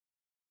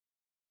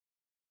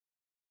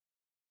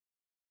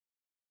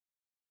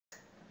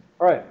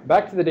All right,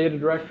 back to the data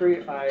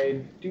directory.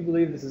 I do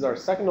believe this is our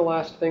second to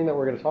last thing that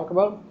we're going to talk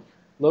about,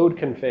 load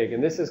config.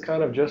 And this is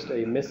kind of just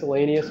a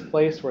miscellaneous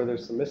place where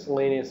there's some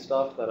miscellaneous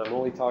stuff that I'm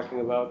only talking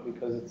about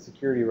because it's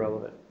security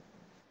relevant.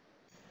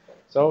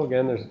 So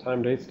again, there's a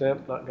time date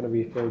stamp, not going to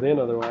be filled in.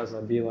 Otherwise,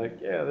 I'd be like,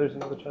 yeah, there's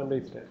another time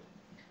date stamp.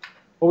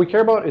 What we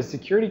care about is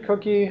security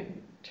cookie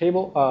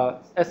table,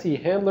 SE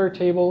handler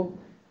table,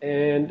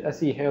 and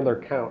SE handler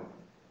count.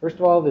 First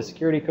of all, the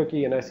security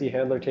cookie and SE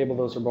handler table,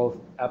 those are both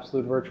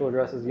absolute virtual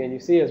addresses. Again, you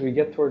see as we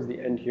get towards the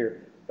end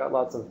here, we've got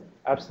lots of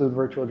absolute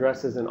virtual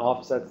addresses and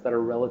offsets that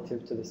are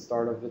relative to the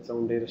start of its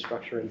own data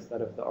structure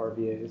instead of the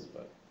RVAs.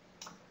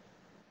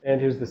 And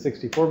here's the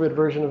 64-bit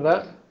version of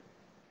that.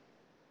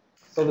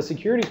 So the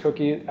security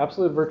cookie,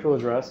 absolute virtual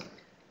address,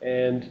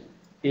 and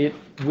it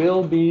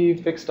will be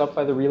fixed up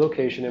by the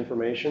relocation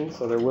information.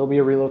 So there will be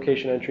a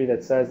relocation entry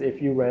that says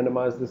if you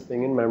randomize this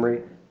thing in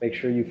memory, make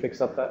sure you fix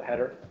up that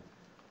header.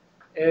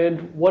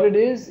 And what it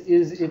is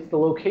it's the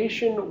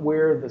location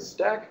where the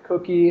stack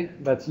cookie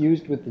that's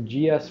used with the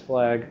GS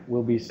flag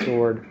will be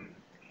stored.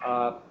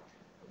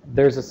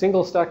 There's a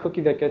single stack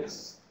cookie that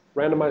gets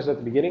randomized at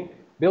the beginning.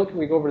 Bill, can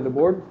we go over to the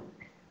board?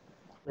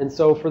 And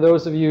so for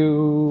those of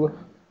you,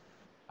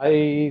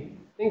 I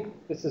think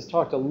this is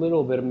talked a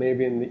little bit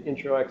maybe in the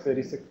intro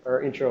x86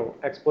 or intro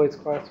exploits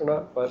class or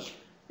not, but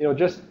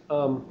just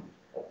the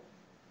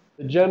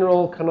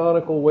general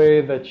canonical way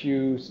that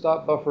you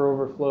stop buffer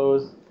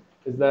overflows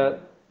is that,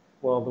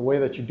 well, the way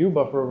that you do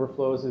buffer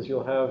overflows is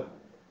you'll have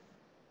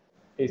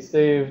a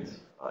saved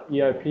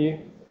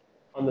EIP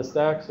on the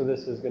stack. So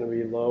this is going to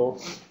be low.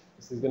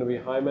 This is going to be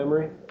high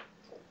memory.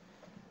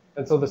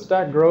 And so the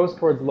stack grows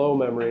towards low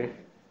memory.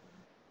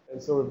 And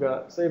so we've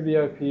got saved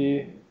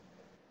EIP,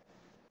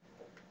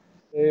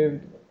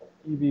 saved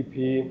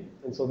EBP.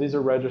 And so these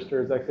are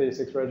registers,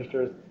 x86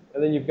 registers.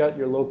 And then you've got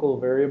your local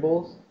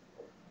variables,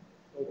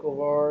 local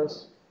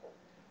vars.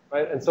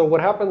 Right? And so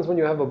what happens when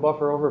you have a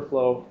buffer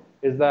overflow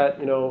is that,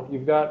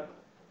 you've got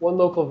one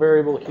local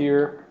variable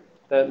here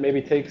that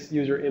maybe takes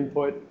user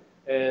input,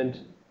 and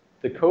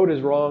the code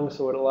is wrong,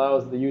 so it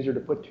allows the user to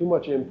put too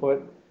much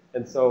input.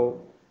 And so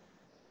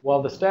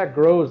while the stack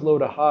grows low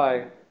to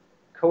high,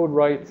 code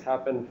writes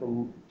happen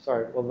from,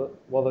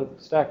 while the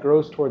stack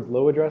grows towards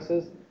low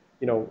addresses,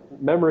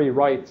 memory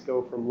writes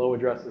go from low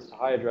addresses to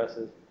high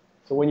addresses.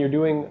 So when you're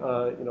doing,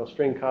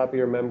 string copy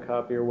or mem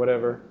copy or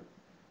whatever,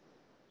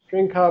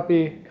 string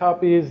copy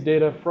copies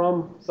data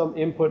from some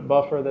input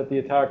buffer that the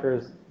attacker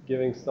is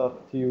giving stuff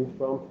to you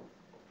from.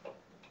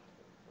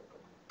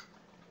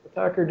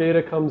 Attacker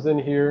data comes in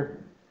here,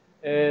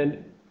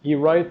 and he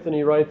writes and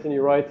he writes and he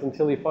writes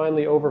until he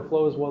finally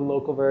overflows one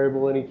local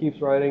variable, and he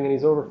keeps writing and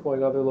he's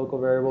overflowing other local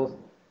variables,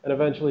 and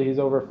eventually he's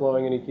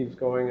overflowing and he keeps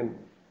going, and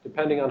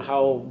depending on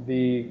how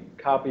the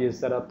copy is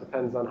set up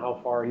depends on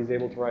how far he's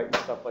able to write and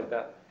stuff like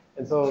that.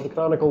 And so the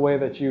canonical way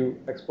that you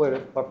exploit a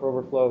buffer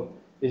overflow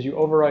is you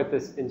overwrite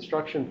this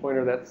instruction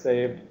pointer that's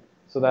saved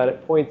so that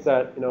it points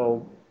at,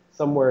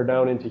 somewhere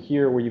down into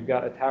here where you've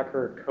got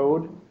attacker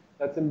code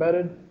that's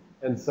embedded.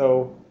 And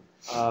so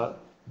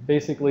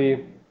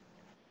basically,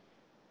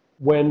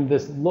 when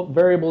this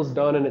variable is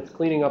done and it's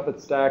cleaning up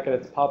its stack and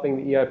it's popping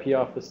the EIP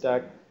off the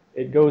stack,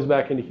 it goes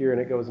back into here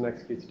and it goes and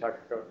executes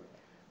attacker code.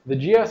 The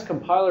GS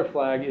compiler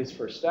flag is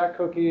for stack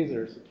cookies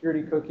or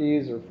security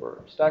cookies or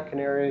for stack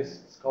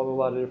canaries. It's called a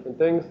lot of different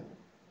things.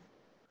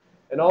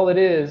 And all it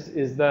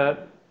is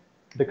that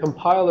the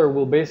compiler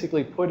will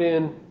basically put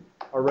in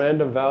a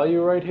random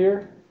value right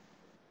here.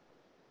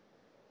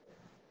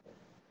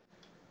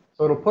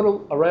 So it'll put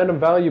a random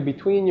value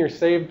between your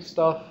saved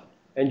stuff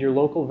and your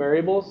local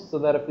variables so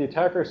that if the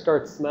attacker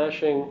starts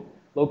smashing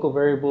local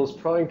variables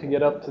trying to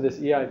get up to this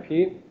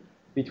EIP,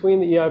 between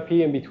the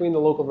EIP and between the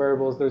local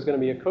variables, there's going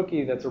to be a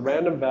cookie that's a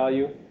random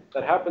value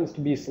that happens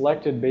to be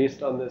selected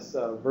based on this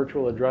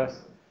virtual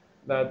address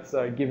that's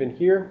given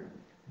here.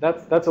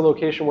 That's a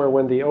location where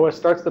when the OS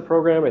starts the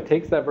program, it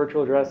takes that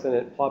virtual address and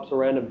it plops a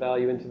random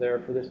value into there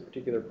for this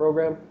particular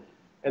program.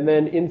 And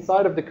then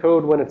inside of the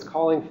code, when it's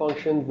calling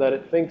functions that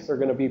it thinks are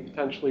going to be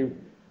potentially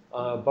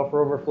buffer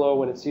overflow,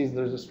 when it sees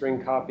there's a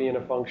string copy in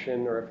a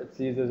function, or if it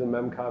sees there's a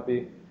mem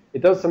copy,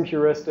 it does some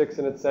heuristics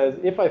and it says,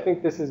 if I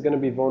think this is going to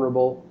be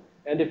vulnerable,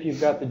 and if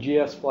you've got the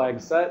GS flag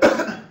set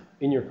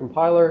in your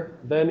compiler,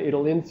 then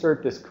it'll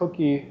insert this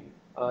cookie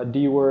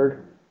D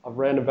word of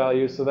random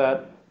value so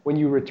that when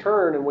you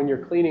return and when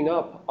you're cleaning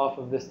up off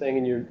of this thing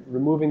and you're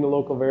removing the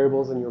local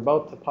variables and you're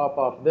about to pop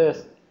off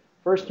this,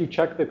 first you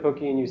check the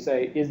cookie and you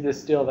say, is this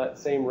still that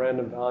same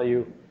random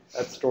value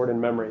that's stored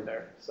in memory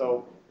there?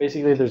 So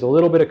basically there's a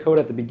little bit of code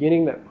at the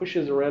beginning that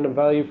pushes a random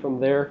value from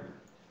there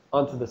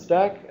onto the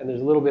stack, and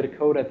there's a little bit of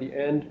code at the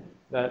end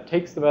that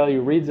takes the value,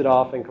 reads it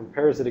off, and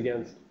compares it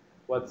against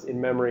what's in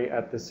memory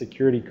at the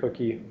security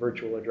cookie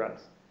virtual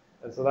address.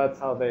 And so that's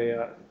how they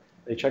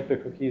check the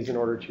cookies in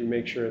order to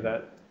make sure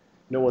that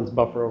no one's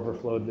buffer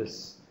overflowed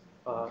this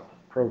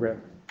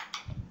program.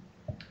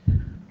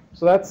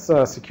 So that's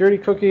security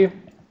cookie.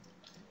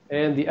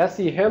 And the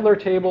SE handler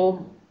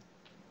table,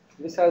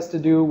 this has to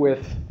do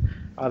with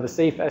the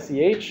safe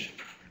SEH.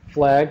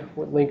 flag,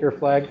 linker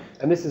flag.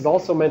 And this is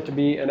also meant to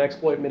be an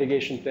exploit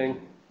mitigation thing.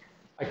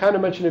 I kind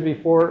of mentioned it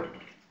before.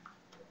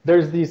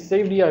 There's the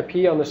saved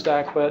EIP on the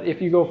stack, but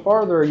if you go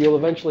farther, you'll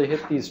eventually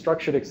hit the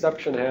structured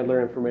exception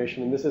handler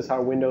information. And this is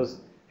how Windows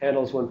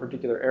handles when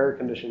particular error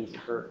conditions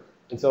occur.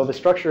 And so the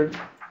structured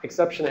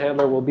exception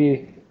handler will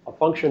be a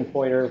function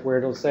pointer where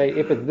it'll say,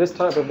 if it's this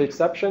type of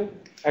exception,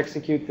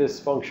 execute this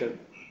function.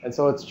 And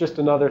so it's just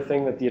another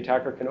thing that the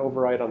attacker can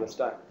override on the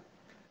stack.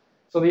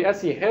 So the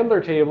SE handler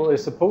table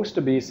is supposed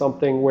to be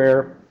something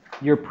where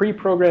you're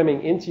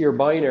pre-programming into your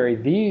binary,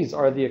 these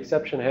are the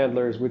exception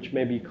handlers which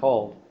may be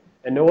called.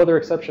 And no other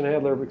exception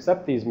handler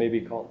except these may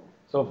be called.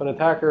 So if an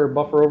attacker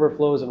buffer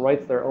overflows and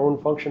writes their own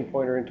function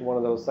pointer into one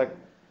of those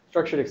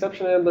structured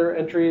exception handler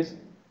entries,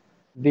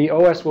 the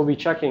OS will be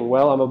checking,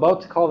 well, I'm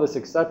about to call this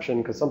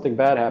exception because something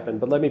bad happened,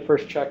 but let me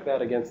first check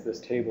that against this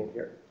table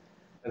here.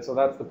 And so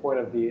that's the point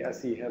of the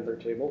SE handler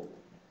table.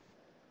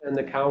 And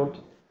the count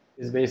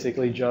is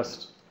basically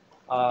just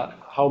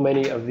how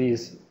many of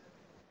these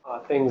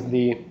things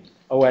the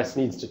OS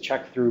needs to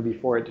check through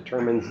before it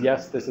determines,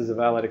 yes, this is a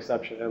valid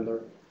exception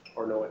handler,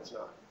 or no, it's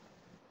not.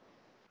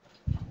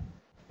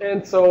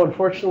 And so,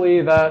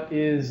 unfortunately, that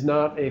is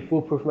not a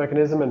foolproof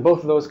mechanism, and both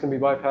of those can be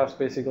bypassed,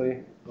 basically,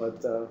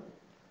 but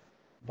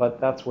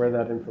that's where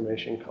that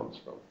information comes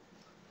from.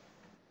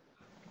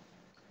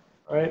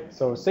 All right,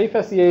 so safe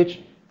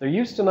SEH, there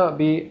used to not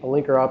be a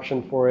linker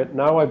option for it.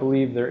 Now I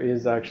believe there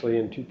is actually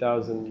in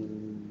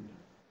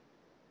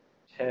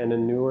 2010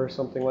 and newer,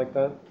 something like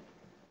that.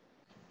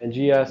 And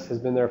GS has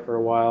been there for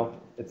a while.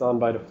 It's on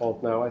by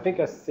default now. I think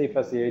safe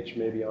SEH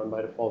may be on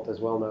by default as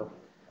well now.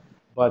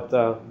 But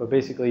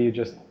basically, you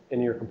just,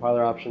 in your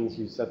compiler options,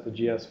 you set the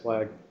GS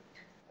flag.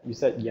 You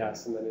set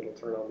yes, and then it'll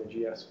turn on the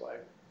GS flag.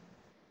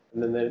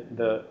 And then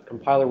the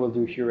compiler will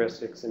do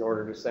heuristics in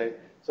order to say.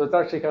 So it's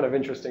actually kind of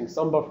interesting.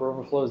 Some buffer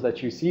overflows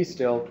that you see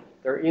still,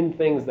 they're in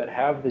things that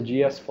have the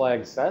GS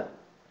flag set,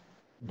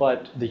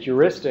 but the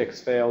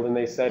heuristics failed, and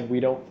they said,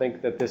 we don't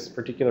think that this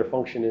particular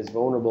function is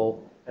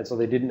vulnerable, and so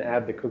they didn't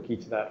add the cookie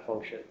to that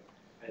function.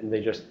 And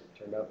they just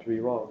turned out to be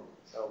wrong.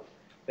 So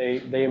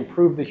they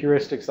improved the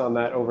heuristics on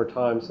that over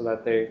time so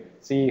that they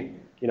see,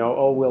 you know,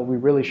 oh, well, we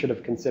really should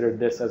have considered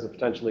this as a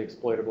potentially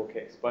exploitable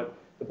case. But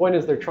the point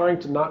is they're trying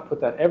to not put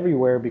that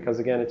everywhere because,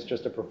 again, it's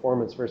just a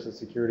performance versus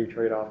security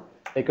trade-off.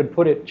 They could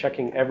put it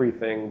checking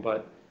everything,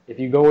 but if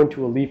you go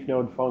into a leaf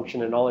node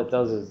function and all it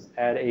does is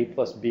add A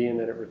plus B and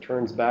then it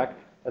returns back,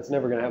 that's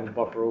never going to have a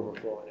buffer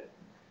overflow in it.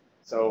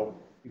 So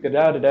you could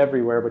add it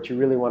everywhere, but you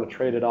really want to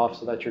trade it off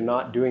so that you're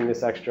not doing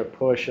this extra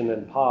push and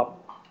then pop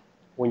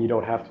when you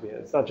don't have to be.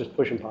 It's not just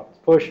push and pop. It's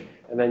push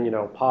and then, you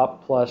know,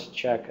 pop plus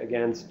check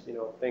against, you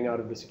know, thing out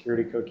of the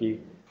security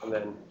cookie and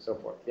then so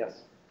forth.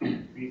 Yes? Are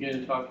you going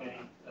to talk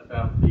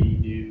about the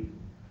new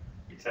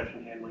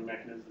exception handling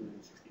mechanism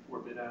in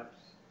 64-bit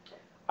apps?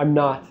 I'm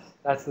not.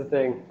 That's the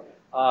thing.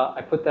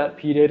 I put that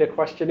P-data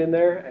question in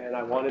there, and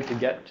I wanted to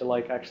get to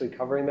like actually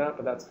covering that,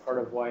 but that's part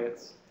of why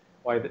it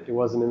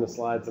wasn't in the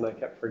slides, and I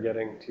kept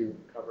forgetting to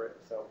cover it.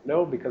 So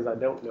no, because I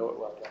don't know it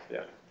well enough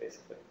yet,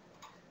 basically.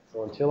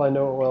 So until I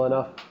know it well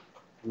enough,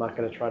 I'm not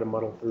going to try to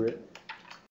muddle through it.